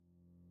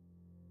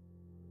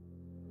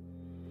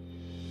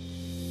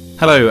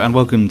Hello and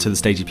welcome to the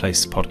Stagey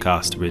Place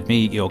podcast with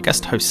me, your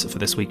guest host for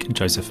this week,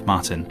 Joseph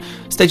Martin.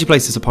 Stagey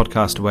Place is a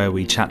podcast where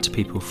we chat to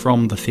people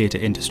from the theatre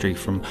industry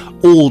from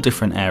all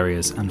different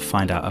areas and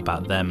find out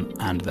about them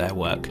and their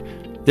work.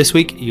 This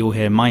week you'll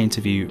hear my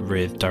interview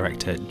with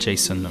director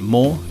Jason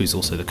Moore, who's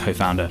also the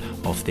co-founder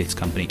of theatre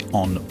company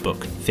On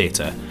Book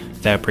Theatre.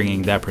 They're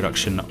bringing their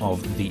production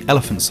of The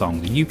Elephant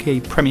Song, the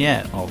UK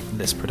premiere of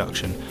this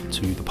production,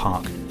 to the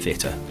Park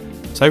Theatre.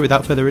 So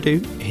without further ado,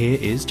 here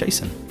is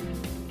Jason.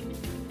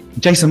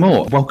 Jason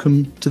Moore,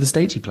 welcome to the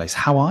Stagey Place.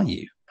 How are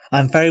you?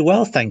 I'm very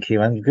well, thank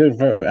you. I'm good,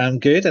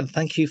 and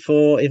thank you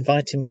for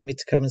inviting me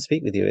to come and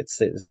speak with you.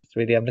 It's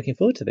really, I'm looking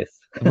forward to this.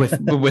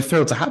 We're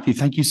thrilled to have you.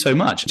 Thank you so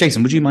much.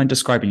 Jason, would you mind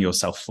describing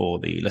yourself for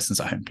the listeners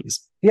at home, please?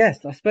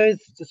 Yes, I suppose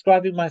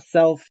describing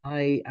myself,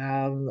 I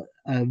am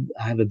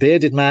a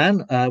bearded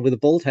man with a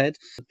bald head,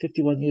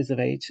 51 years of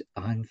age.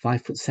 I'm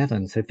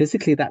 5'7", so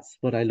physically that's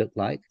what I look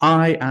like.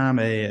 I am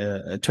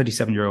a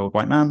 27-year-old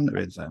white man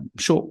with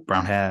short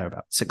brown hair,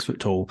 about 6 foot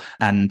tall,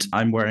 and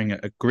I'm wearing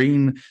a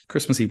green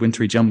Christmassy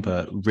wintry jumper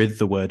with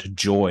the word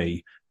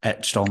joy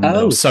etched on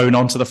or sewn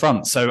onto the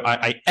front. So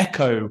I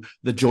echo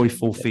the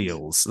joyful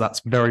feels.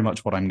 That's very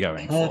much what I'm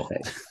going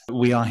Perfect. for.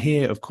 We are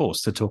here, of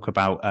course, to talk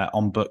about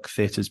On Book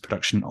Theatre's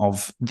production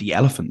of The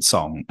Elephant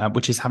Song,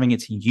 which is having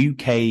its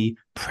UK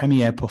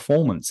premiere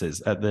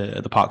performances at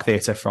the Park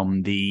Theatre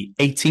from the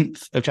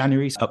 18th of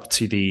January up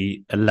to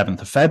the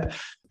 11th of Feb.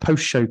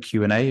 Post-show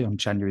Q&A on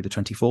January the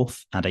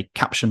 24th and a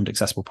captioned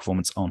accessible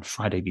performance on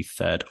Friday the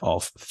 3rd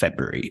of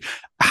February.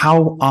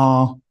 How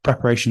are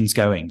preparations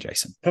going,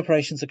 Jason?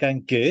 Preparations are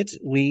going good.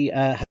 We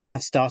have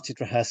started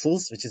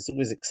rehearsals, which is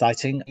always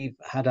exciting. We've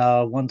had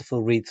our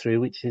wonderful read-through,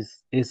 which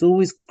is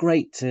always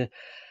great to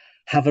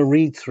have a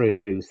read through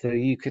so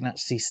you can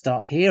actually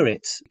start to hear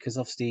it, because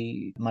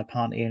obviously my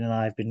partner Ian and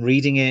I have been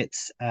reading it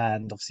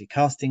and obviously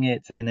casting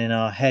it and in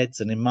our heads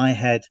and in my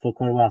head for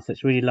quite a while. So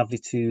it's really lovely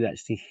to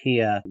actually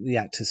hear the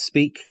actors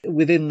speak.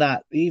 Within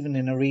that, even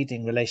in a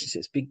reading,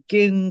 relationships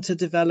begin to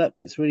develop.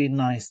 It's really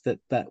nice that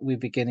we're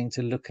beginning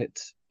to look at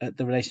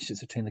the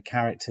relationships between the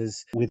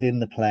characters within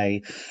the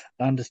play.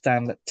 I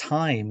understand that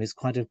time is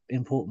quite an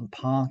important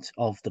part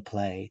of the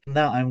play.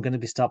 Now I'm going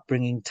to start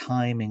bringing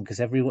time in, because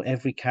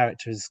every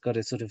character has got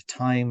a sort of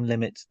time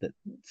limit that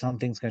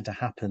something's going to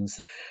happen.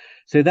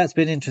 So that's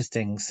been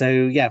interesting. So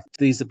yeah,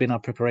 these have been our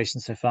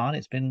preparations so far, and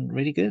it's been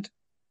really good.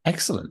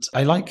 Excellent.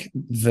 I like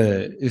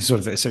so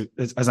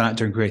as an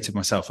actor and creative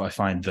myself, I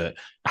find that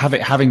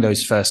having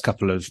those first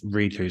couple of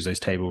read-throughs, those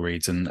table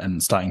reads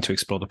and starting to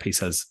explore the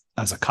piece as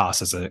a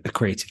cast, as a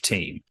creative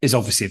team is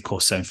obviously, of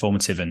course, so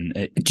informative.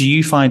 And do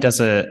you find as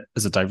a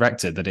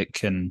director that it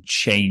can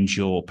change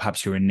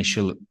perhaps your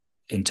initial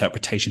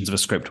interpretations of a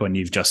script when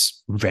you've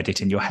just read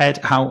it in your head?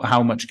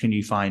 How much do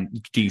you find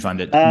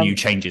that new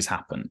changes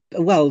happen?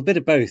 Well, a bit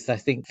of both. I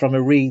think from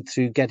a read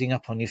to getting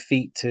up on your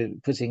feet to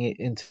putting it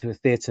into a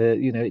theatre,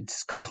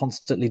 it's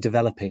constantly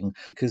developing,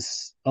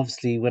 because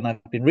obviously when I've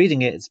been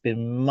reading it, it's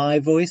been my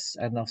voice,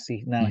 and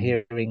obviously now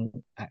hearing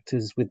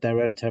actors with their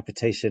own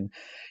interpretation,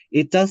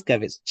 it does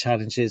give its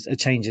changes,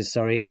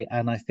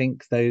 and I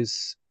think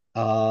those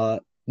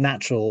are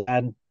natural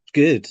and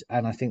good,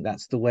 and I think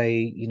that's the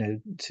way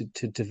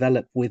to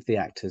develop with the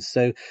actors.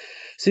 So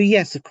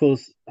yes, of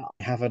course, I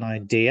have an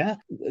idea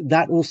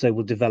that also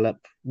will develop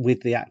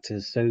with the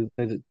actors, so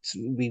that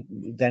we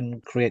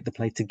then create the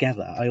play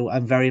together.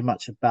 I'm very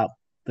much about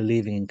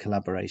believing in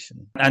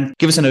collaboration. And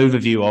give us an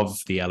overview of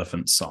The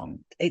Elephant Song.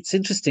 It's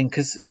interesting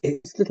because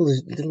it's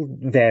little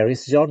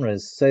various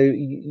genres. So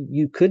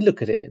you could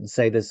look at it and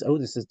say this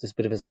is this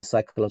bit of a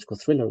psychological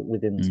thriller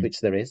within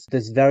which there is.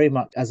 There's very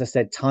much, as I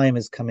said, time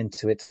has come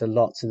into it a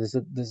lot. So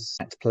there's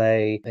act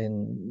play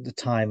in the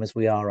time as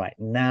we are right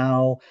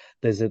now.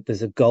 There's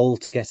a goal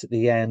to get at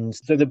the end.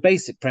 So the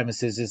basic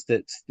premise is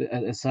that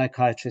a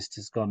psychiatrist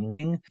has gone.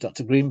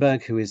 Dr.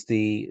 Greenberg, who is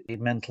the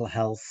Mental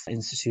Health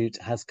Institute,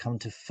 has come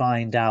to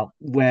find out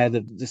where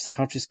the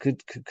psychiatrist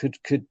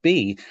could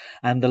be,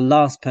 and the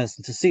last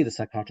person to see the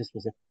psychiatrist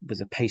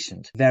was a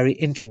patient, very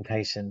interesting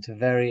patient,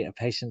 a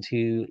patient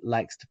who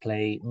likes to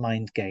play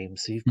mind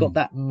games. So you've got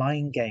that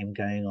mind game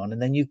going on,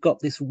 and then you've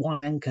got this one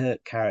anchor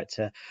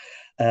character,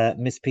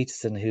 Miss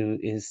Peterson, who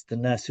is the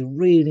nurse who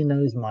really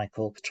knows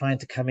Michael, trying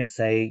to come in and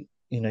say,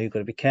 you've got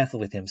to be careful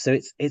with him. So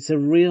it's a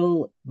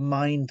real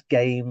mind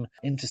game,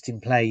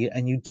 interesting play,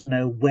 and you don't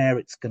know where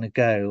it's going to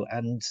go.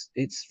 And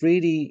it's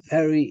really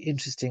very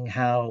interesting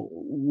how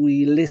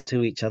we listen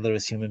to each other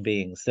as human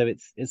beings. So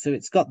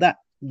it's got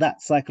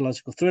that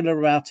psychological thriller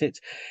about it.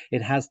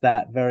 It has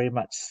that very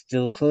much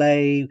still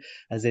play,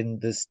 as in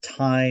there's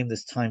time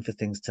for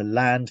things to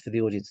land, for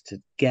the audience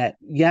to get.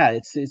 Yeah,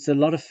 it's a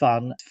lot of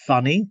fun,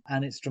 funny,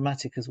 and it's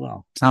dramatic as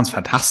well. Sounds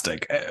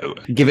fantastic.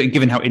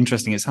 Given how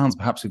interesting it sounds,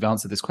 perhaps we've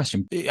answered this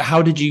question.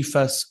 How did you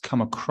first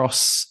come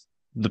across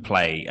the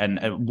play, and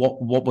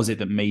what was it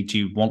that made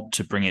you want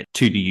to bring it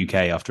to the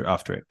UK after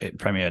it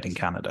premiered in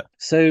Canada?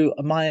 So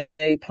my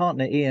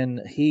partner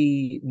Ian,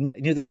 he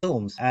knew the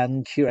films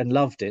and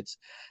loved it,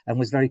 and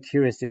was very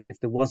curious if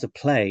there was a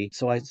play.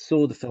 So I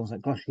saw the films,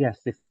 like, gosh, yes,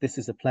 if this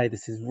is a play,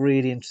 this is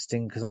really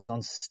interesting, because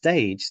on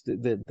stage,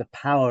 the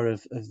power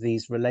of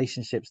these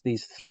relationships,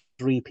 these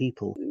three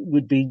people,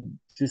 would be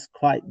just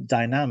quite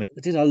dynamic.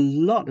 I did a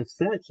lot of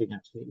searching,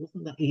 actually. It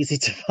wasn't that easy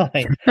to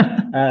find.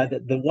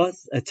 That there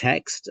was a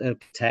text,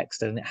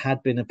 and it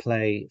had been a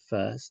play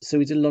first. So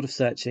we did a lot of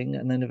searching,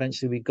 and then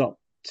eventually we got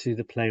to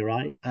the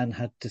playwright and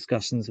had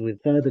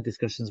further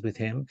discussions with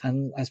him.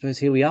 And I suppose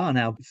here we are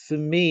now. For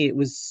me,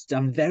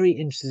 I'm very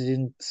interested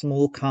in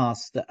small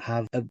casts that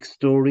have a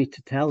story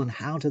to tell, and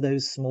how do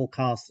those small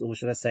casts, or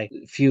should I say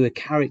fewer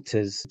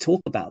characters,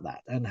 talk about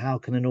that, and how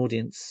can an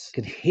audience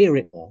can hear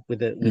it more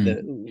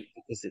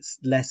because it's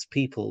less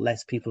people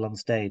on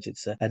stage.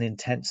 It's an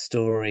intense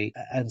story,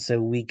 and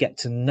so we get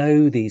to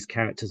know these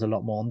characters a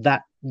lot more, and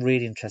that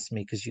really interests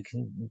me, because you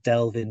can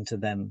delve into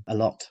them a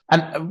lot.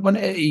 And when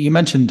you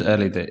mentioned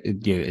earlier that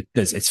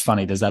it's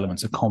funny, there's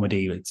elements of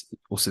comedy, it's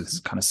also this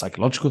kind of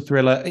psychological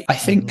thriller. I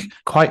think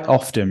quite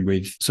often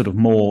with sort of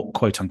more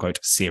quote unquote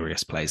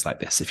serious plays like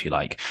this, if you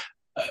like,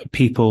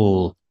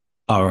 people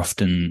are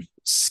often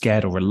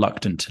scared or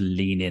reluctant to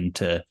lean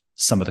into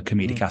some of the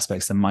comedic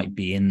aspects that might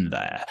be in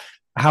there.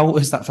 How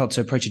has that felt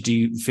to approach it? Do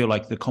you feel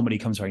like the comedy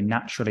comes very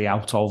naturally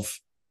out of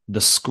the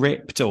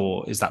script,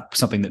 or is that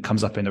something that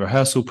comes up in the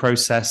rehearsal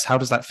process? How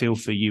does that feel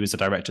for you as a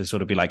director, to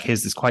sort of be like,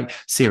 here's this quite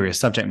serious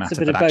subject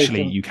matter, but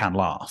actually you can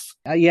laugh?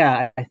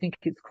 Yeah, I think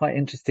it's quite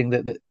interesting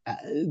that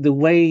the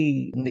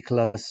way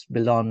Nicolas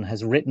Milon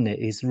has written it,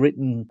 he's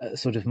written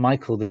sort of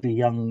Michael, the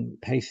young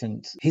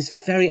patient. He's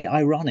very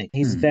ironic.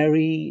 He's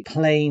very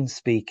plain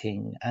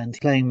speaking and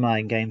playing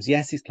mind games.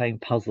 Yes, he's playing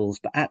puzzles,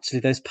 but actually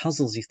those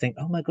puzzles, you think,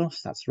 oh my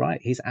gosh, that's right.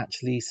 He's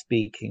actually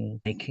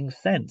speaking, making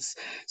sense.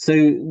 So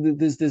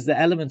there's the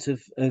element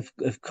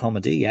of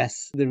comedy.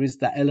 Yes, there is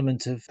that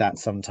element of that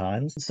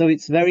sometimes. So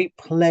it's very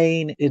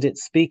plain in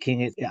its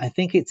speaking. I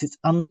think it's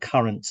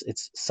undercurrent,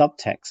 its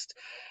subtext,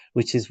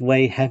 which is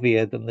way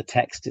heavier than the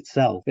text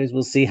itself.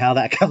 We'll see how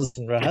that comes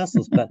in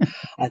rehearsals, but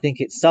I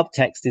think its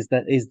subtext is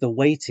the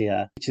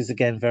weightier, which is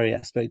again very, I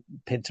suppose,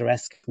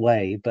 Pinteresque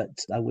way, but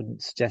I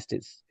wouldn't suggest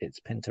it's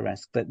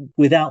Pinteresque, but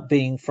without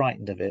being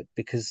frightened of it,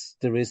 because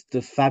there is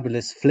the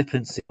fabulous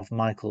flippancy of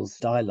Michael's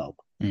dialogue.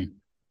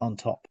 On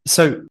top.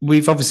 So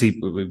we've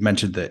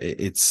mentioned that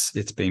it's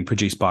being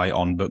produced by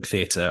On Book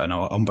Theatre, and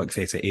On Book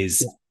Theatre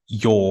is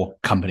your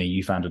company.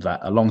 You founded that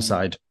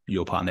alongside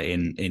your partner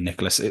in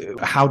Nicolas.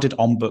 How did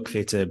On Book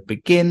Theatre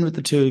begin with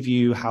the two of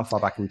you? How far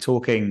back are we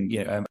talking?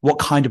 What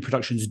kind of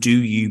productions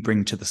do you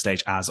bring to the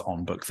stage as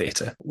On Book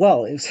Theatre?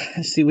 Well,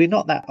 actually, we're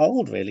not that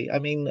old, really. I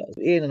mean,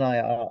 Ian and I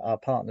are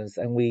partners,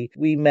 and we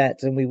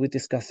met and we were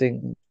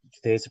discussing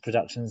theatre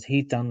productions.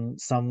 He'd done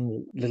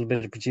some little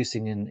bit of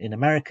producing in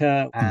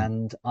America,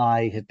 and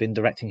I had been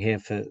directing here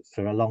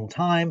for a long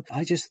time.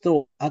 I just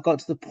thought I got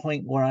to the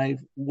point where I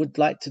would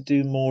like to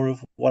do more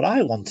of what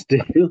I want to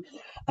do,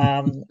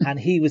 and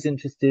he was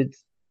interested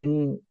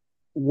in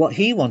what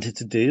he wanted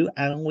to do,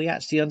 and we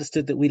actually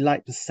understood that we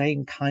liked the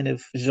same kind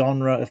of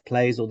genre of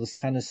plays, or the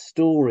kind of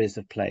stories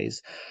of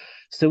plays.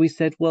 So we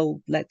said,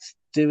 well, let's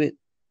do it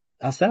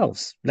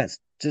ourselves. Let's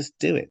just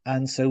do it.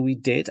 And so we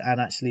did. And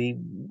actually,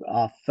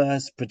 our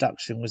first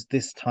production was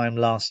this time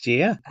last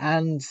year.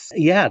 And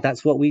yeah,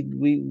 that's what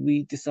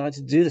we decided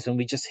to do this. And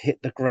we just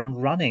hit the ground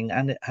running,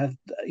 and have,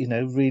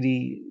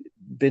 really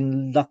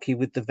been lucky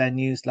with the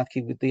venues,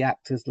 lucky with the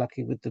actors,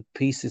 lucky with the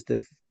pieces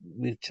that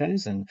we've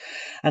chosen.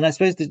 And I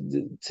suppose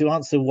to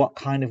answer what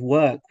kind of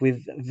work, we're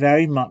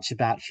very much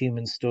about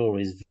human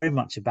stories, very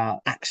much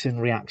about action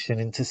reaction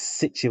into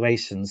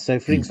situations. So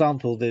for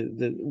example,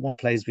 the one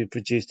plays we've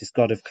produced is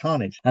God of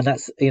Carnage, and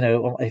that's,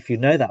 if you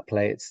know that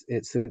play,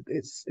 it's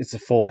a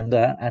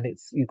four-hander, and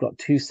you've got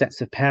two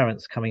sets of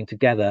parents coming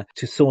together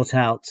to sort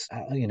out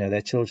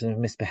their children have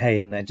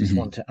misbehaved, and they just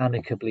want to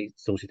amicably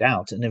sort it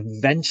out, and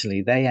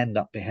eventually they end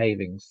up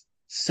behaving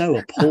so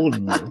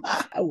appallingly,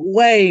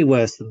 way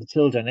worse than the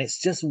children. It's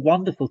just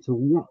wonderful to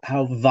watch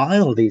how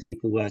vile these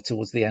people were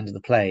towards the end of the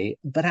play.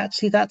 But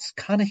actually, that's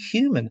kind of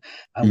human.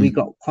 And we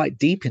got quite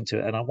deep into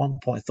it. And at one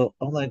point, I thought,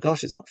 oh my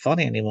gosh, it's not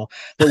funny anymore.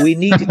 But we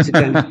needed to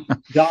go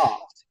dark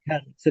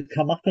to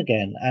come up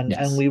again.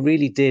 And we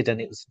really did.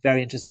 And it was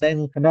very interesting.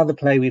 Then another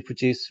play we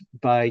produced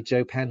by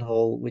Joe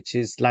Penhall, which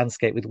is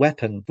Landscape with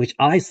Weapon, which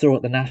I saw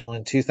at the National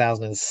in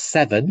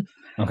 2007.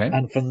 Okay.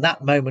 And from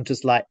that moment,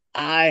 was like,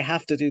 I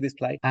have to do this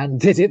play, and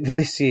did it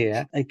this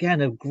year.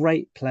 Again, a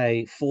great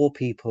play, 4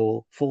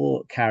 people,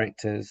 4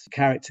 characters. A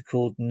character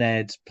called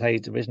Ned,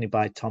 played originally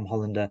by Tom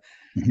Hollander,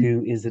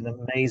 who is an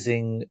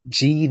amazing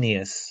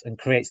genius and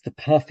creates the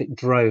perfect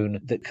drone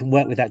that can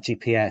work without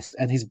GPS.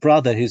 And his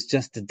brother, who's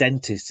just a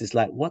dentist, is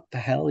like, what the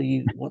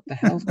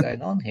hell's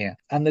going on here?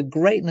 And the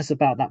greatness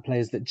about that play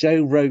is that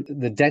Joe wrote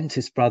the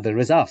dentist brother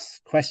as us,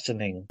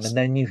 questioning. And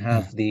then you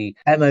have the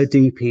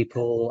MOD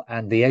people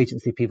and the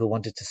agency people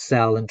wanted to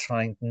sell and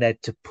trying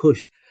Ned to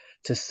push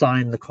to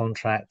sign the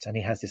contract, and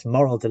he has this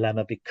moral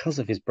dilemma because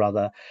of his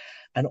brother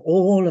and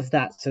all of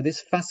that. So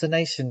this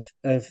fascination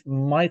of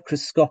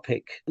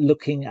microscopic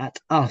looking at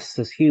us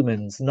as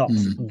humans, not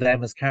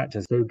them as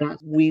characters. So that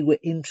we were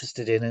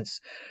interested in. It's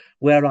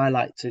where I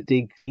like to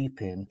dig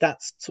deep in.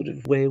 That's sort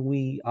of where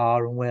we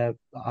are and where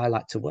I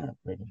like to work,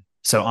 really.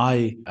 So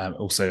I am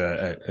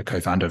also a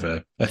co-founder of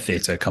a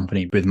theatre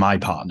company with my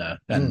partner,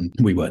 and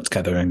we work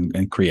together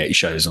and create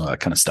shows and all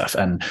that kind of stuff.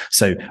 And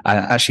so I'm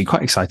actually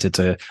quite excited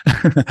to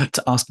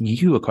to ask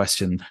you a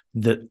question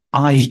that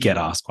I get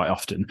asked quite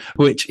often,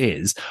 which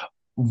is,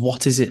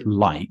 what is it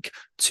like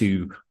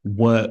to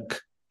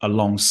work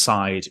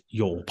alongside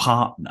your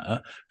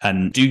partner,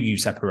 and do you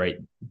separate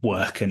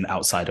work and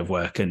outside of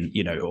work, and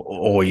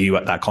or are you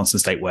at that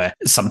constant state where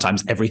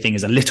sometimes everything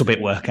is a little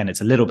bit work and it's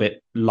a little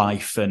bit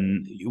life,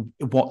 and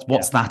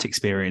what's that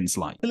experience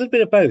like? A little bit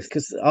of both,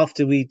 because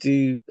after we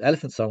do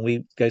Elephant Song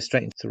we go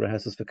straight into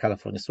rehearsals for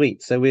California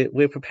Suite, so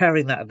we're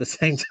preparing that at the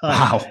same time.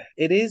 Wow.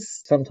 It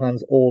is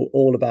sometimes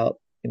all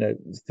about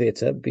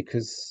theatre,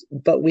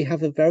 but we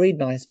have a very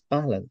nice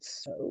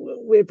balance.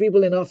 We're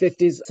people in our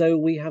 50s, so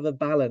we have a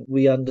balance.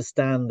 We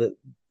understand that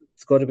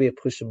it's got to be a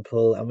push and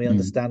pull, and we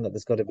understand that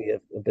there's got to be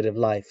a bit of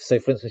life. So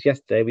for instance,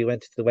 yesterday we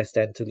went to the West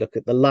End to look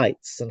at the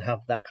lights and have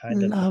that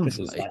kind of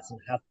Christmas lights,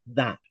 and have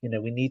that,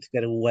 we need to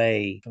get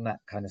away from that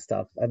kind of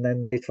stuff. And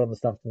then later on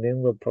this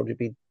afternoon we'll probably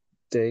be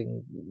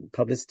doing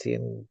publicity,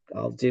 and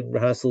I'll do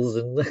rehearsals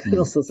and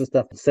all sorts of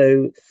stuff.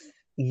 So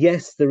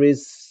yes, there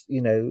is,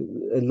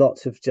 a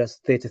lot of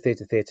just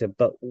theatre,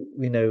 but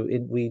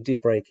we do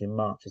break in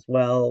March as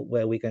well,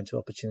 where we're going to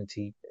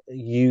opportunity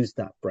use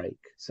that break.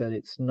 So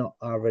it's not,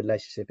 our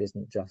relationship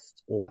isn't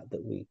just all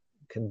that we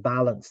can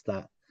balance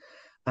that.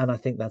 And I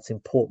think that's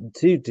important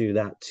to do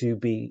that, to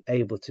be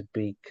able to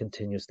be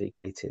continuously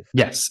creative.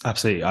 Yes,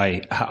 absolutely.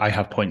 I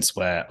have points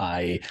where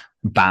I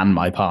ban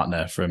my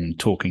partner from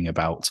talking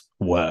about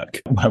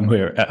work when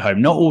we're at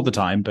home. Not all the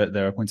time, but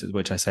there are points at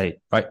which I say,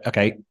 right,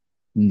 okay,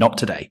 not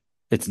today.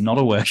 It's not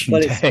a working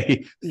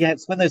day.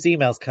 It's when those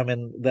emails come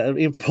in, the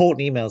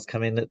important emails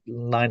come in at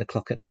 9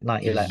 o'clock at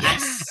night. You're like,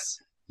 yes.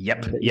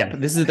 Yep.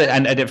 This is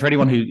and for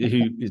anyone who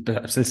is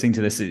perhaps listening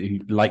to this, who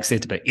likes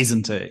theatre but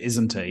isn't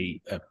a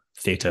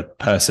theatre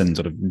person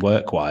sort of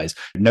work-wise,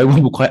 no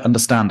one will quite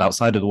understand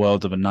outside of the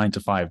world of a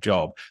 9-to-5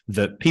 job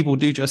that people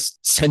do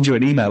just send you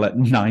an email at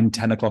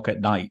 9-10 o'clock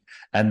at night,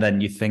 and then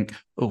you think,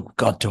 oh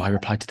God, do I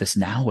reply to this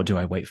now, or do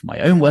I wait for my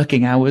own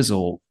working hours?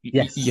 Or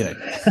yes.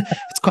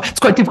 It's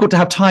quite difficult to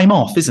have time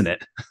off, isn't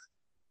it?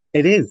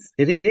 It is.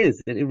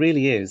 It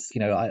really is.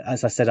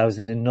 As I said, I was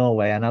in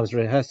Norway and I was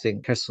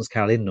rehearsing Christmas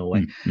Carol in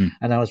Norway,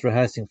 and I was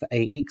rehearsing for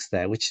 8 weeks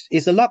there, which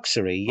is a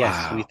luxury.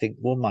 Yes, wow. We think,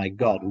 oh my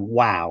God,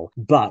 wow.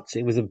 But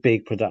it was a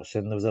big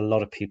production. There was a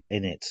lot of people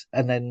in it.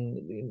 And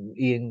then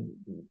Ian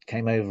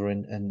came over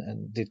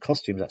and did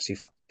costumes actually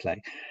for the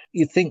play.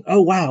 You'd think,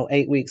 oh wow,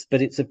 8 weeks,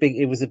 but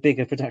it was a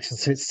bigger production,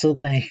 so it's still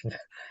the same.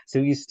 So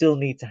you still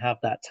need to have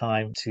that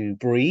time to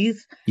breathe,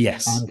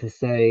 yes, and to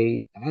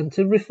say, and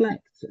to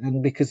reflect,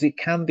 and because it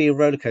can be a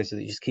roller coaster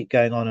that you just keep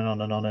going on and on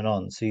and on and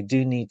on. So you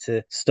do need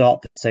to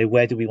stop and say,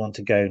 where do we want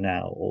to go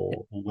now,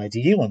 or where do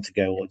you want to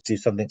go, or do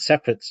something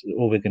separate,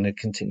 or we're going to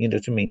continue.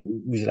 Would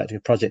you like to do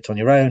a project on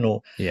your own,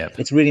 or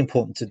it's really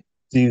important to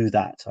do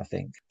that, I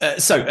think.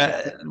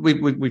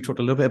 We've talked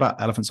a little bit about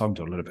Elephant Song,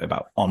 talked a little bit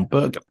about On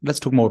Book. Let's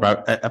talk more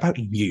about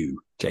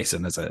you,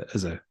 Jason, as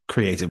a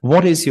creative.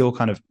 What is your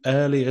kind of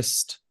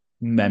earliest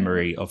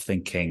memory of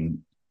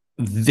thinking,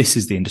 this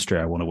is the industry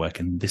I want to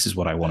work in, this is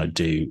what I want to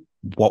do?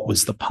 What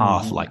was the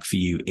path like for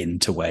you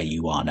into where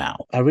you are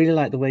now? I really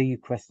like the way you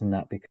question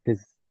that,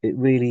 because it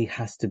really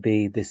has to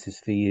be, this is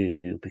for you,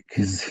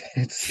 because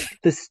it's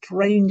the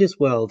strangest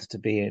world to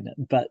be in,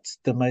 but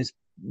the most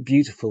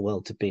beautiful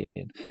world to be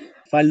in.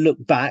 If I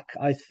look back,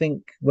 I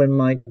think when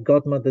my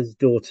godmother's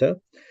daughter,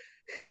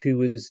 who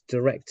was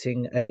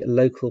directing a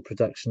local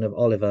production of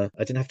Oliver,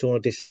 I didn't have to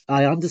audition.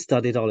 I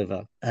understudied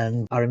Oliver,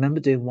 and I remember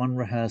doing one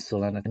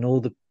rehearsal and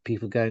all the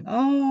people going,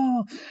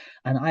 oh,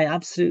 and I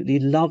absolutely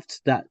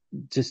loved that,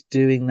 just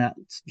doing that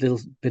little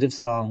bit of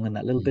song and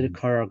that little bit of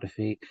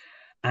choreography,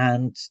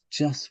 and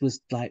just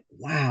was like,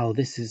 wow,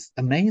 this is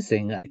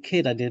amazing. As a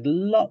kid, I did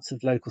lots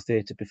of local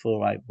theatre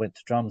before I went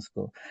to drama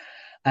school,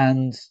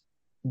 and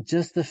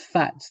just the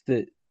fact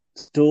that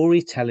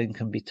storytelling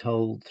can be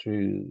told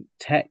through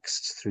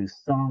text, through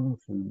song,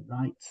 through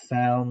light,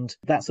 sound,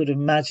 that sort of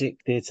magic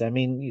theatre. I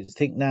mean, you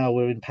think now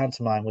we're in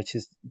pantomime, which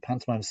is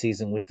pantomime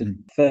season, with the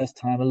first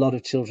time a lot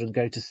of children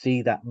go to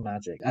see that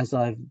magic. As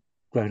I've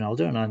grown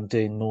older and I'm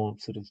doing more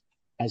sort of,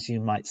 as you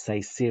might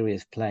say,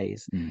 serious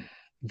plays,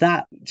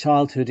 that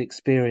childhood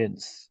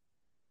experience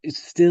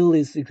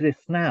exists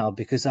now,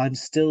 because I'm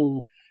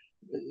still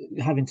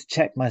having to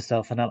check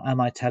myself, and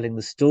am I telling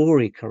the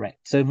story correct?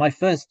 So my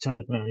first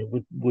child memory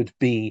would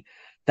be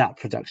that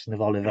production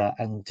of Oliver,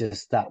 and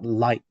just that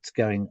light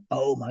going,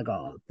 oh my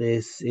God,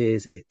 this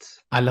is it.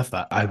 I love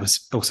that. I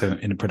was also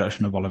in a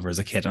production of Oliver as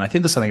a kid, and I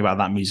think there's something about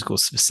that musical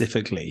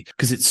specifically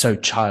because it's so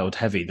child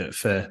heavy that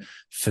for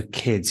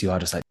kids you are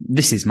just like,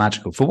 this is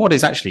magical for what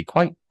is actually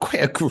quite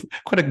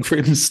a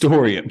grim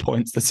story at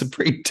points. There's some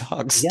pretty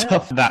dark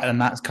stuff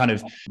that's kind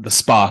of the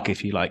spark,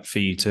 if you like, for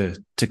you to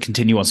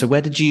continue on. So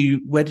where did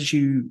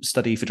you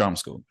study for drama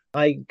school?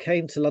 I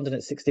came to London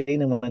at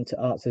 16 and went to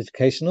Arts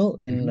Educational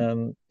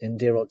in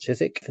dear old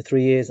Chiswick for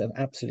 3 years, and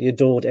absolutely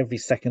adored every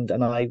second.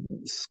 And I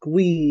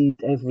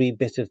squeezed every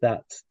bit of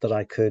that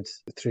I could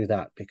through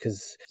that,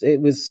 because it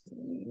was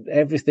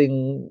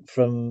everything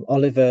from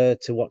Oliver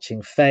to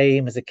watching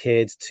Fame as a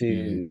kid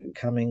to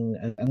coming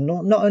and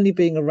not only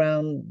being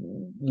around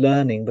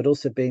learning, but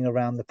also being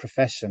around the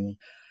profession,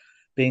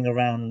 being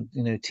around,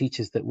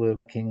 teachers that were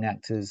working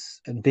actors,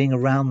 and being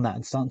around that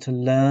and starting to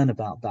learn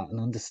about that and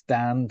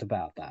understand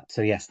about that.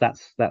 So yes,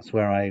 that's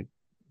where I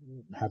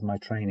had my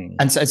training.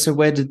 And so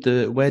where did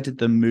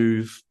the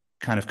move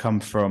kind of come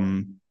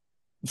from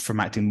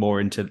acting more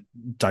into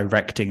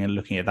directing and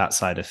looking at that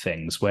side of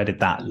things? Where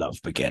did that love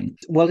begin?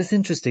 Well, it's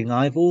interesting.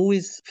 I've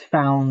always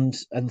found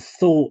and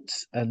thought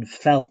and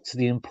felt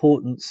the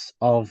importance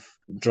of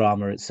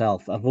drama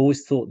itself. I've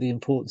always thought the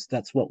importance,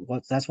 that's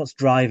what's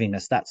driving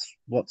us. That's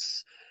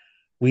what's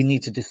we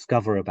need to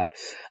discover about.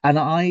 And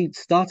I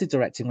started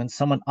directing when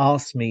someone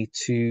asked me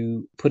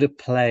to put a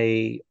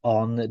play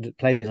on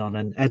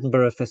an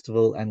Edinburgh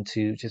festival, and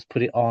to just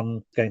put it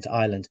on, going to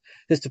Ireland,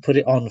 just to put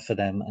it on for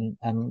them.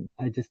 And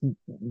I just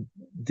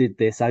did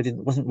this.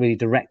 Wasn't really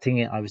directing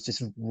it. I was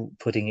just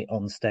putting it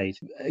on stage.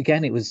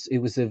 Again, it was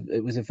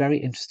a very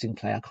interesting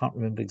play. I can't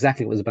remember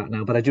exactly what it was about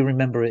now, but I do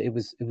remember it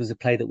was a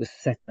play that was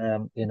set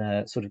in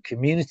a sort of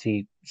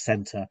community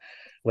centre,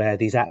 where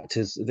these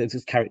characters,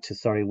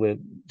 were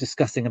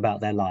discussing about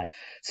their life.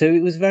 So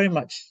it was very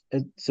much a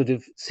sort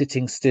of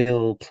sitting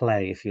still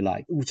play, if you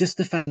like. Just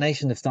the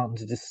fascination of starting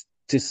to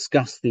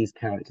discuss these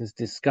characters,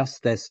 discuss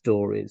their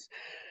stories,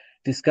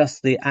 discuss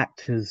the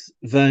actors'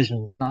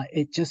 version.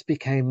 It just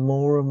became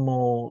more and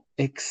more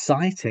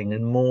exciting,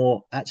 and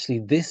more,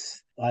 actually,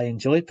 I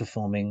enjoyed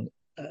performing.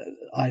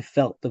 I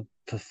felt the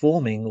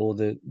performing, or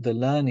the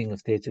learning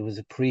of theatre, was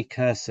a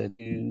precursor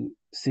to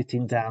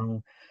sitting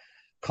down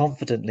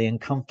confidently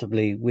and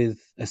comfortably with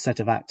a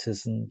set of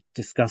actors and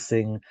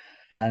discussing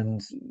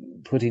and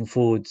putting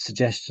forward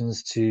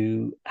suggestions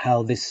to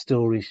how this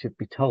story should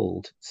be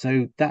told.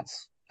 So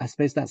I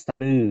suppose that's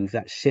the move,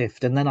 that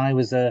shift. And then I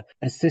was a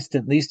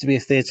assistant. There used to be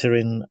a theatre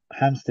in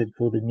Hampstead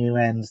called the New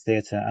Ends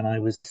Theatre, and I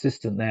was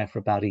assistant there for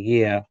about a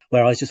year,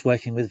 where I was just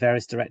working with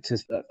various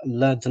directors.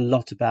 Learned a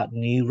lot about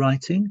new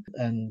writing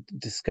and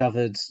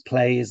discovered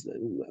plays.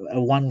 A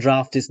one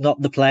draft is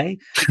not the play.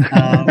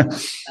 And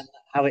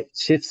how it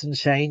shifts and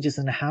changes,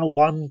 and how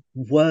one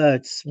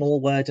small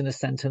word in a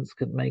sentence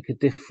could make a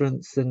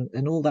difference, and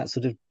all that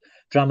sort of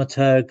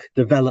dramaturg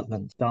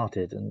development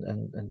started,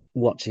 and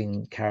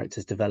watching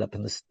characters develop,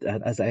 and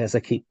as I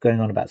keep going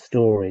on about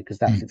story, because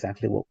that's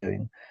exactly what we're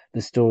doing,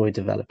 the story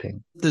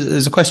developing.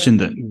 There's a question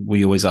that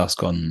we always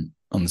ask on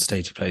the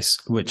Stagey Place,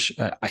 which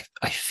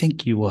I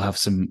think you will have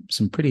some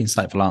pretty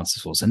insightful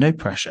answers for, so no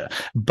pressure,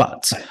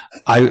 but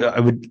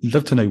I would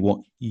love to know what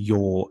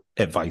your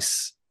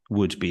advice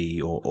would be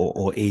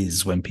or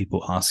is when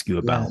people ask you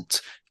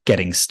about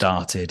getting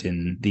started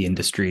in the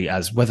industry,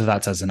 as whether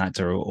that's as an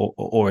actor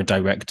or a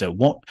director.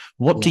 What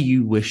do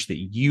you wish that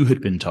you had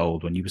been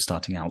told when you were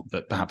starting out,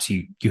 that perhaps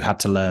you had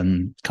to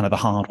learn kind of the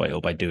hard way, or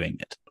by doing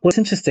it? Well, it's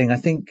interesting. I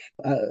think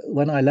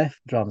when I left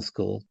drama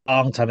school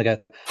a long time ago,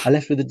 I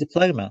left with a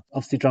diploma.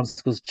 Obviously, drama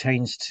schools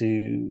changed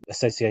to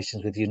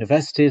associations with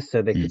universities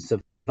so they could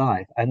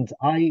survive. And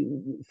I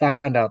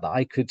found out that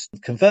I could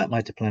convert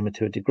my diploma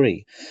to a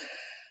degree.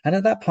 And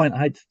at that point,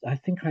 I'd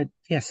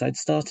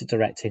started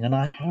directing, and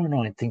I'm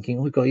paranoid, thinking,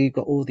 oh, you've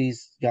got all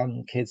these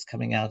young kids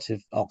coming out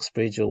of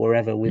Oxbridge or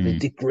wherever with a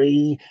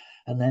degree,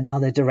 and then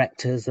they're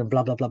directors and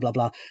blah, blah, blah, blah,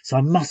 blah. So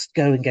I must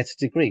go and get a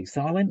degree.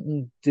 So I went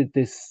and did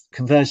this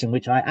conversion,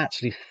 which I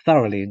actually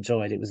thoroughly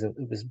enjoyed. It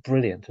was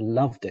brilliant. I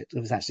loved it.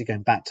 It was actually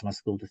going back to my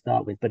school to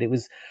start with, but it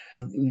was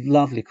a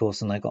lovely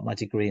course, and I got my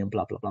degree and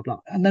blah, blah, blah, blah.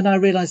 And then I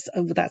realized,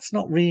 that's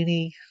not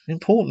really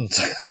important.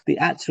 The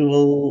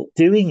actual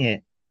doing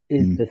it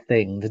is the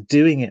thing, the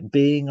doing it,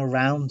 being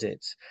around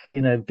it,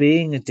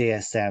 being a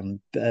DSM,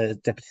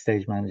 deputy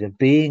stage manager,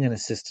 being an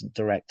assistant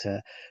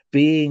director,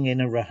 being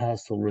in a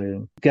rehearsal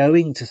room,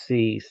 going to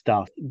see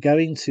stuff,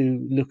 going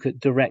to look at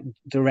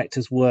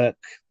directors' work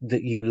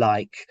that you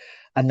like,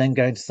 and then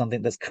going to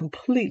something that's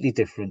completely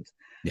different,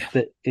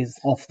 that is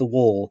off the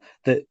wall,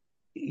 that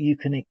you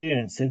can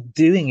experience. So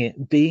doing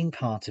it, being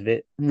part of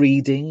it,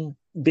 reading,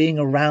 being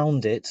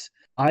around it,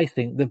 I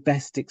think the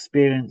best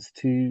experience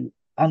to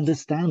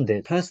understand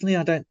it. Personally,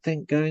 I don't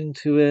think going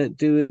to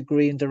do a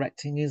degree in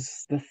directing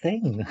is the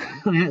thing.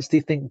 I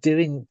actually think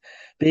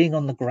being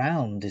on the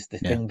ground is the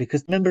thing,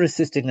 because I remember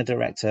assisting a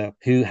director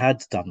who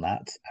had done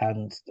that,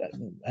 and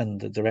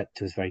the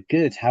director was very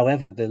good.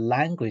 However, the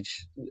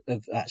language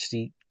of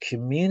actually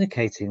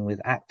communicating with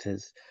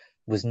actors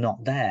was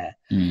not there.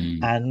 Mm.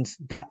 And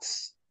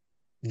that's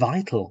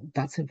vital.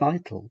 That's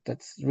vital.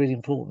 That's really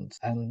important.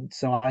 And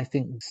so I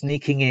think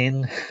sneaking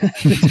in,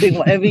 doing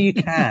whatever you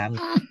can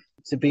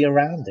to be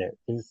around it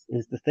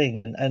is the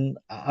thing. And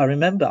I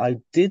remember I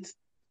did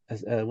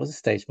was a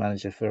stage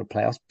manager for a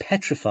play. I was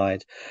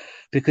petrified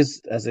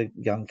because as a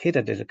young kid,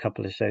 I did a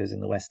couple of shows in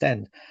the West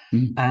End,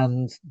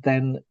 and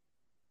then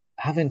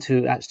having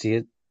to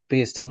actually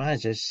be a stage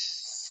manager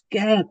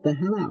scared the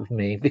hell out of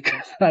me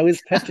because I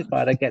was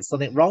petrified I'd get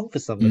something wrong for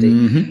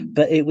somebody.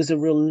 But it was a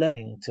real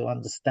learning to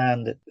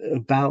understand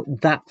about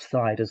that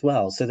side as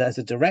well. So that as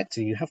a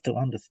director, you have to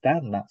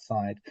understand that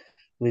side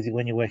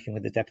when you're working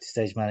with the deputy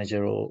stage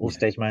manager or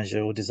stage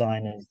manager or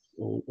designers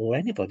or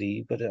anybody.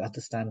 You've got to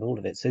understand all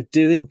of it. So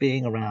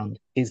being around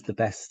is the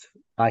best,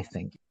 I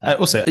think.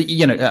 Also,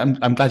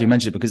 I'm glad you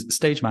mentioned it because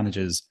stage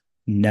managers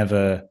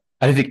never,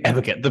 I don't think, ever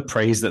get the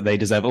praise that they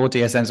deserve, or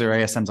DSMs or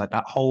ASMs, like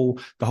the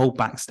whole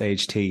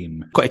backstage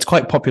team. It's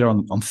quite popular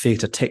on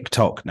theatre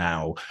TikTok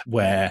now,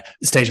 where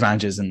stage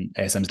managers and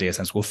ASMs,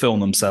 DSMs will film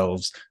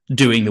themselves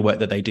doing the work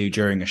that they do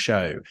during a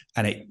show,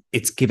 and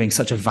it's giving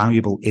such a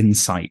valuable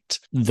insight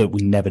that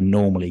we never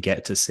normally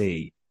get to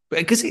see.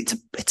 Because it's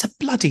a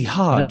bloody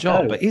hard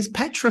job, but it's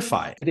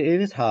petrifying. It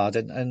is hard,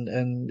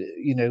 and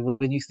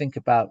when you think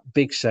about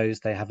big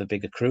shows, they have a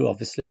bigger crew,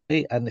 obviously,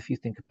 and if you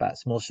think about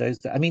small shows,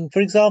 I mean, for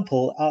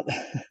example,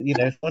 if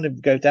I want to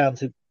go down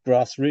to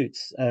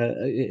grassroots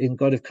in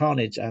God of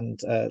Carnage and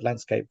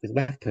Landscape with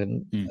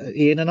Weapon,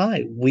 Ian and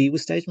I, we were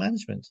stage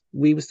management.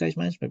 We were stage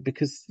management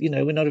because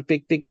we're not a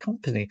big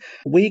company.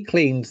 We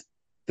cleaned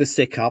the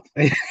sick up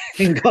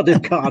in God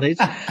of Carnage,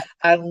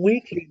 and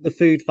we cleaned the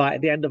food fight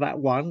at the end of Act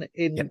 1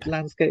 in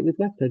Landscape with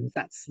Weapons.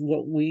 That's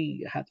what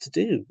we had to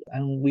do,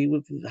 and we were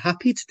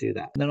happy to do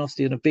that. And then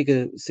obviously in a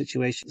bigger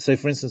situation, so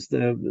for instance,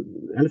 the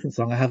Elephant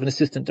Song, I have an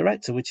assistant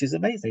director, which is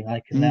amazing.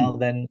 I can now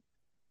then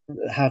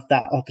have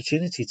that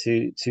opportunity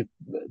to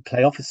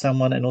play off with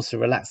someone and also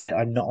relax.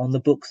 I'm not on the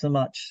book so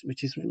much,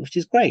 which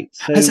is great.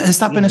 So has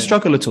that been a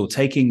struggle at all,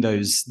 taking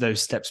those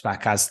steps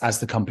back as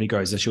the company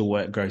grows, as your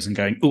work grows, and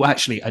going, oh,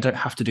 actually I don't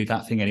have to do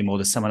that thing anymore,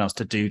 there's someone else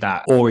to do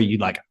that? Or are you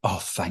like, oh,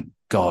 thank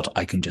God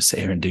I can just sit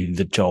here and do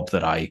the job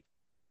that I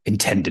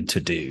intended to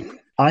do?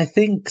 I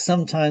think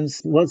sometimes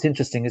what's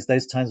interesting is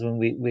those times when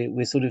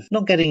we're sort of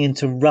not getting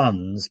into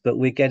runs, but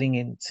we're getting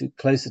into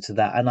closer to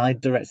that. And I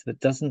director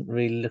that doesn't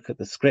really look at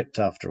the script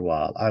after a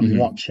while. I'm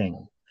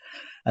watching.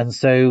 And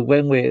so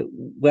when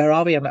where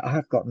are we?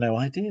 I've got no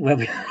idea where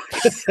we are.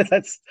 So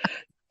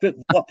but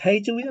what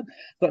page are we on?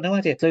 Got no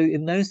idea. So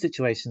in those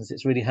situations,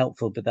 it's really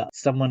helpful, but that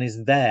someone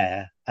is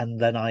there, and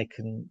then I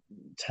can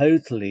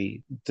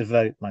totally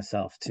devote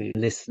myself to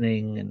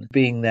listening and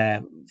being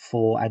there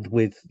for and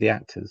with the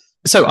actors.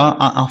 So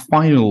our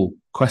final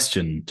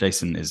question,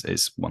 Jason,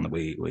 is one that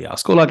we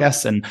ask all our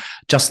guests, and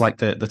just like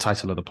the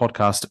title of the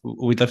podcast,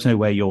 we'd love to know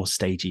where your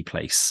stagey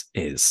place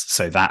is.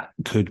 So that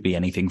could be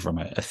anything from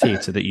a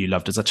theatre that you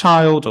loved as a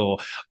child, or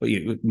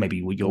maybe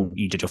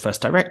you did your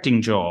first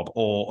directing job,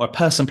 or a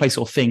person, place,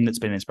 or thing that's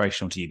been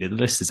inspirational to you. The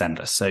list is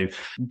endless. So,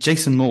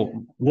 Jason Moore,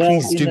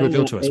 please do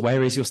reveal to us,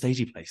 where is your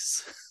stagey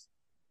place?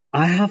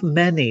 I have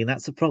many.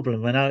 That's a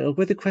problem.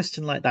 With a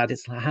question like that,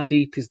 it's like, how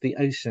deep is the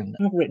ocean?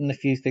 I've written a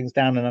few things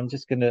down, and I'm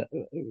just going to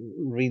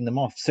read them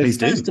off. So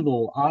first of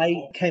all,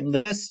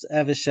 the first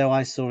ever show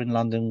I saw in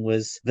London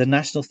was the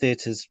National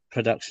Theatre's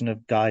production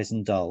of Guys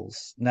and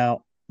Dolls.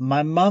 Now,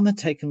 my mum had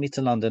taken me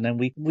to London, and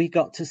we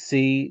got to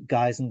see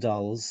Guys and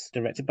Dolls,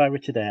 directed by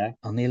Richard Eyre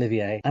on the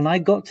Olivier. And I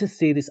got to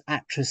see this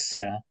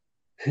actress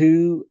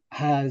who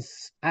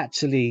has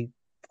actually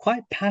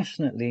quite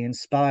passionately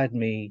inspired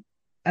me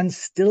and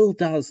still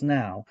does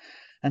now.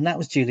 And that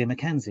was Julia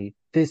Mackenzie,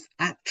 this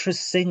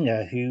actress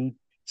singer who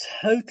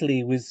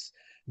totally was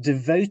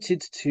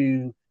devoted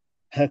to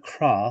her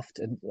craft.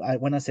 And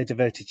when I say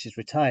devoted, she's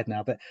retired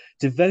now, but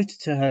devoted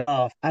to her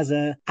craft as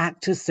an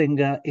actor,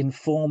 singer,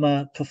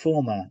 informer,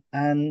 performer.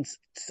 And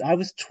I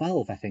was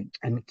 12, I think,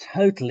 and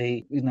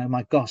totally,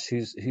 my gosh,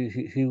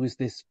 who was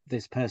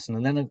this person?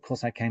 And then of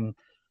course I came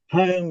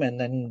home, and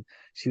then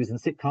she was in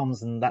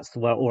sitcoms, and that's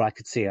where all I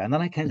could see her. And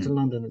then I came to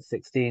London at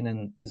 16,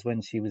 and it was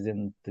when she was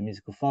in the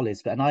musical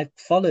Follies. And I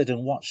followed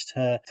and watched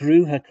her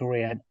through her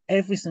career, and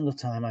every single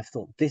time I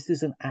thought, this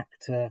is an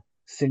actor,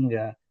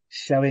 singer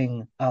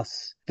showing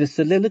us the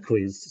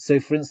soliloquies. So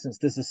for instance,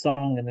 there's a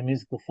song in the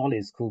musical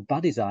Follies called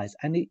Buddy's Eyes,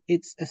 and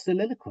it's a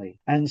soliloquy,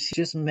 and she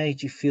just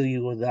made you feel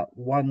you were that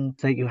one,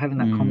 so you're having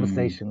that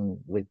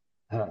conversation with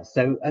her.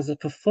 So as a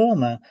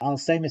performer, I'll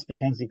say Miss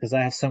Mackenzie, because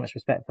I have so much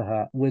respect for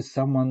her, was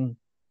someone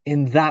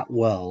in that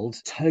world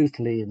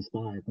totally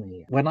inspired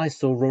me. When I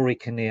saw Rory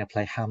Kinnear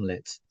play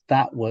Hamlet,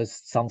 that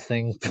was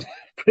something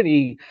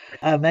pretty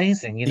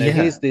amazing.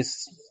 Here's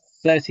this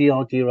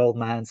 30-odd-year-old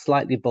man,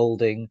 slightly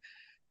balding,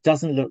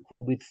 doesn't look,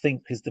 we'd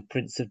think, is the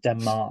Prince of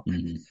Denmark.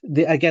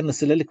 The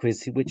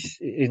soliloquies,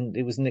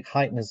 it was Nick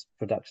Heitner's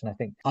production, I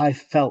think. I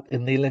felt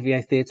in the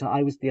Olivier Theatre,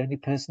 I was the only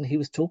person he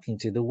was talking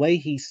to. The way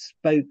he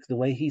spoke, the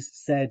way he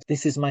said,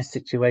 this is my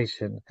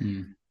situation,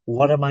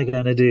 what am I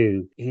going to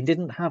do? He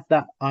didn't have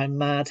that I'm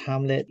mad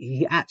Hamlet.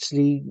 He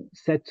actually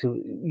said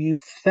you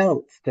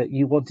felt that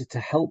you wanted to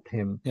help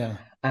him. Yeah.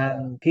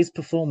 And his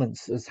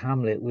performance as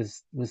Hamlet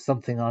was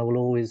something I will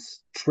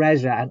always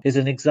treasure, and is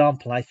an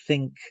example, I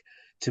think,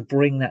 to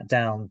bring that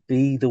down,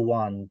 be the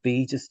one,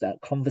 be just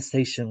that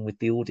conversation with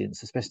the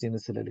audience, especially in the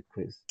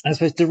soliloquies. I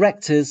suppose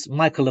directors,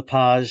 Michael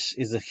Lepage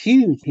is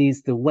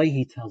the way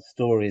he tells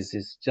stories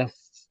is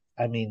just,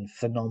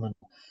 phenomenal.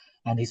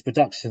 And his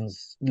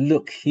productions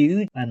look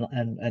huge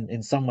and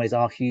in some ways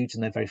are huge,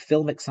 and they're very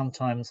filmic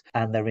sometimes,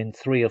 and they're in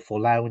 3 or 4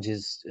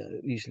 languages,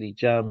 usually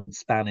German,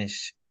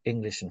 Spanish,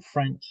 English and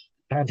French,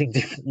 spanning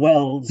different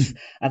worlds.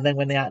 And then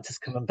when the actors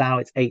come and bow,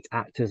 it's 8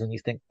 actors, and you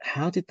think,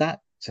 how did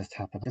that just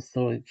happen? I just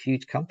saw a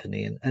huge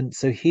company. And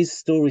so his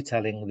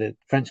storytelling, the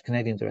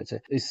French-Canadian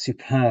director, is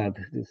superb.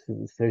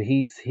 So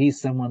he's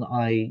someone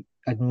I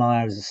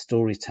admire as a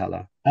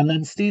storyteller. And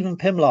then Stephen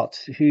Pimlott,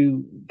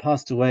 who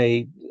passed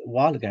away a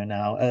while ago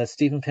now.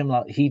 Stephen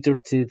Pimlott, he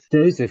directed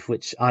Joseph,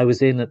 which I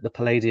was in at the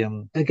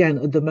Palladium.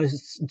 Again, the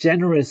most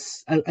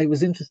generous. It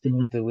was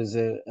interesting. There was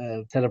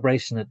a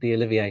celebration at the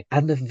Olivier,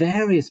 and the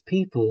various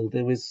people.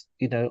 There was,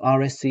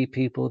 RSC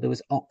people. There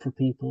was opera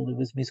people. There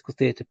was musical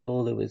theatre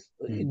people. There was,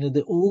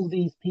 all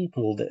these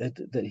people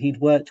that he'd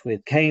worked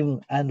with came,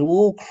 and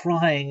all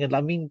crying,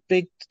 and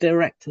big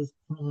directors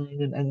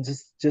crying, and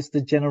just the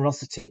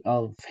generosity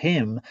of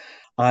him.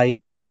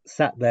 I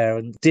sat there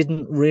and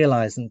didn't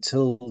realize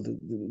until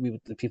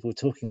the people were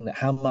talking that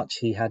how much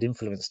he had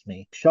influenced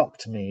me.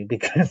 Shocked me,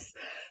 because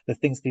the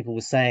things people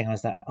were saying, I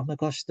was like, oh my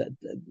gosh, that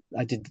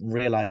I didn't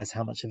realize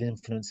how much of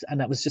influence. And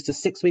that was just a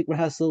 6-week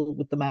rehearsal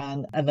with the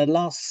man. And the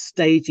last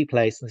stagey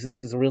place, and this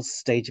is a real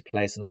stagey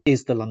place,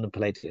 is the London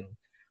Palladium.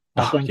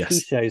 I've done 2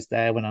 shows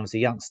there when I was a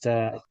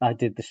youngster. I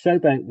did the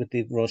Showboat with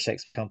the Royal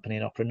Shakespeare Company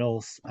and Opera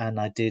North, and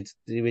I did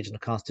the original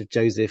cast of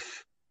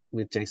Joseph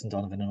with Jason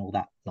Donovan and all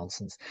that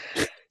nonsense.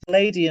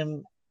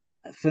 Palladium,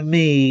 for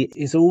me,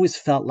 has always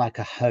felt like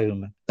a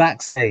home.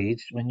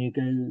 Backstage, when you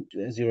go,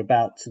 as you're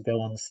about to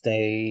go on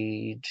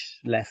stage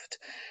left,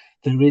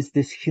 there is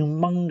this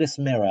humongous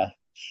mirror,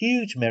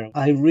 huge mirror.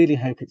 I really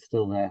hope it's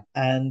still there.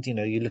 And,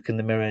 you look in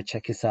the mirror,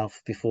 check yourself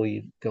before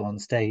you go on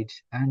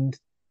stage. And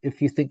if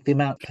you think the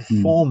amount of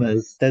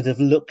performers that have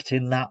looked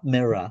in that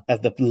mirror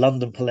of the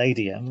London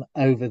Palladium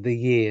over the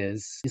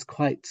years is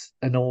quite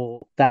an awe.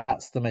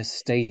 That's the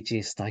most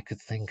stagiest I could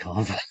think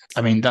of.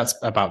 That's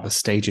about the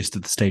stagiest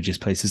of the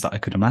stagiest places that I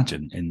could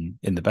imagine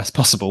in the best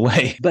possible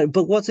way.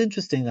 But what's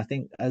interesting, I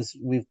think, as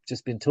we've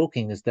just been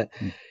talking, is that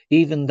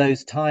even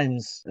those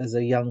times as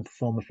a young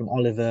performer, from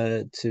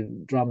Oliver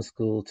to drama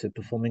school to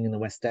performing in the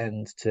West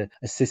End to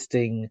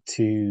assisting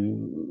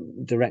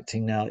to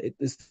directing now, it's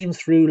the same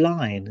through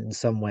line in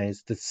some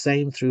ways, the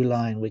same through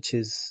line, which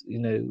is,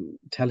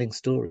 telling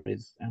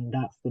stories. And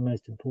that's the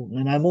most important.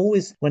 And I'm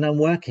always, when I'm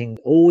working,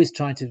 always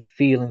trying to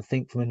feel and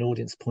think from an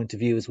audience point of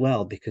view as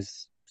well,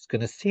 because it's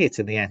going to see it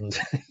in the end.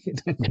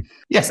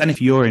 Yes, and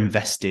if you're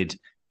invested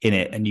in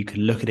it and you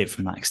can look at it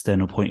from that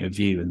external point of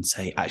view and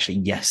say, actually,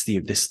 yes,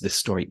 this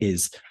story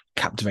is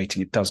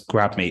captivating, it does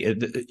grab me.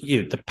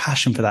 The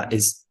passion for that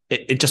is,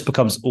 it just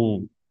becomes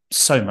all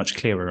so much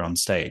clearer on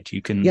stage.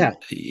 You can,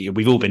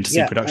 we've all been to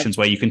see productions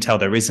where you can tell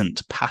there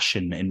isn't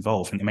passion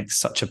involved, and it makes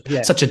such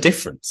a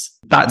difference.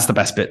 That's the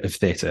best bit of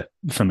theatre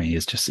for me.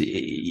 Is just it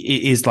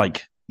is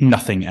like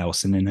nothing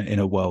else in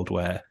a world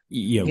where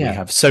we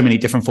have so many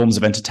different forms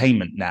of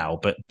entertainment now,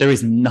 but there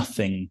is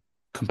nothing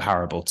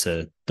comparable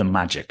to the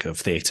magic of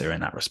theatre in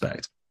that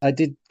respect. I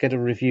did get a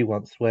review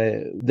once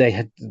where they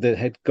had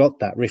got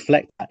that,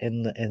 reflect that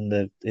in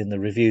the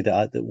review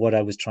that what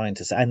I was trying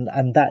to say,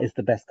 and that is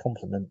the best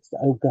compliment.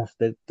 Oh gosh,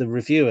 the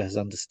reviewer has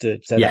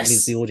understood, so that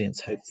means the audience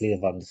hopefully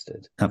have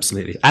understood.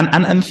 Absolutely,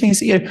 and the thing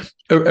is,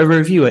 a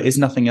reviewer is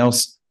nothing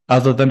else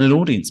other than an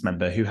audience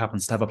member who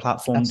happens to have a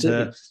platform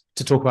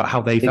to talk about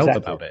how they felt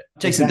about it.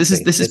 Jason, this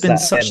has been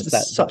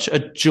such a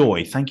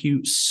joy. Thank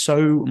you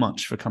so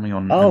much for coming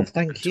on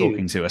and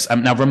talking to us.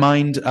 Now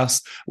remind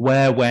us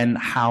where, when,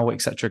 how,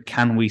 etc.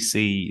 can we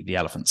see The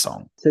Elephant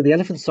Song? So The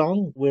Elephant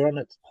Song, we're on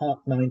at Park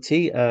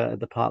 90 at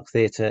the Park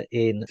Theatre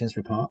in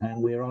Finsbury Park,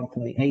 and we're on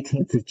from the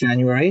 18th of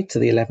January to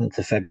the 11th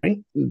of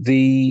February.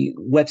 The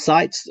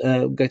website,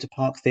 go to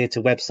Park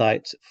Theatre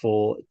website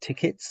for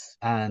tickets,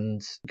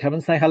 and come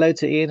and say hello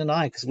to Ian and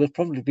I, because we'll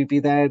probably be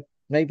there,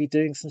 maybe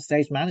doing some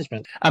stage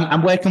management.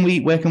 And where can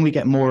we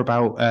get more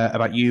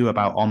about you,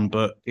 about On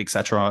Book,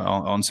 etc.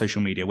 on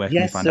social media? Where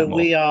can we find out more?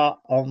 We are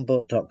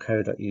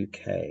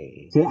onbook.co.uk.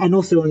 And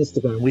also on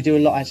Instagram. We do a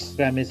lot.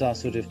 Instagram is our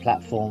sort of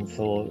platform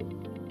for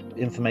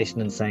information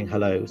and saying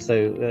hello.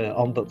 So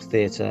On Books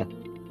Theatre,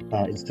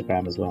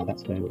 Instagram as well.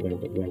 That's where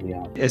we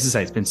are. As I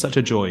say, it's been such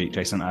a joy,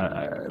 Jason.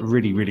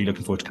 Really, really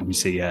looking forward to coming to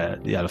see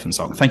The Elephant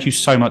Song. Thank you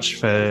so much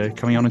for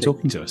coming on and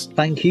talking to us.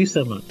 Thank you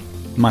so much.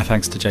 My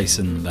thanks to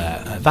Jason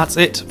there. That's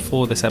it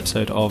for this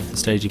episode of The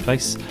Stagey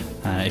Place.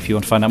 If you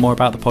want to find out more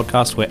about the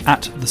podcast, we're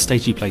at The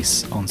Stagey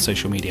Place on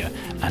social media.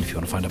 And if you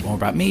want to find out more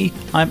about me,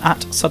 I'm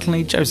at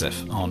Suddenly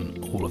Joseph on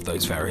all of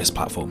those various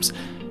platforms.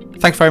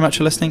 Thanks very much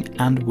for listening,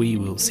 and we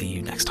will see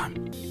you next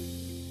time.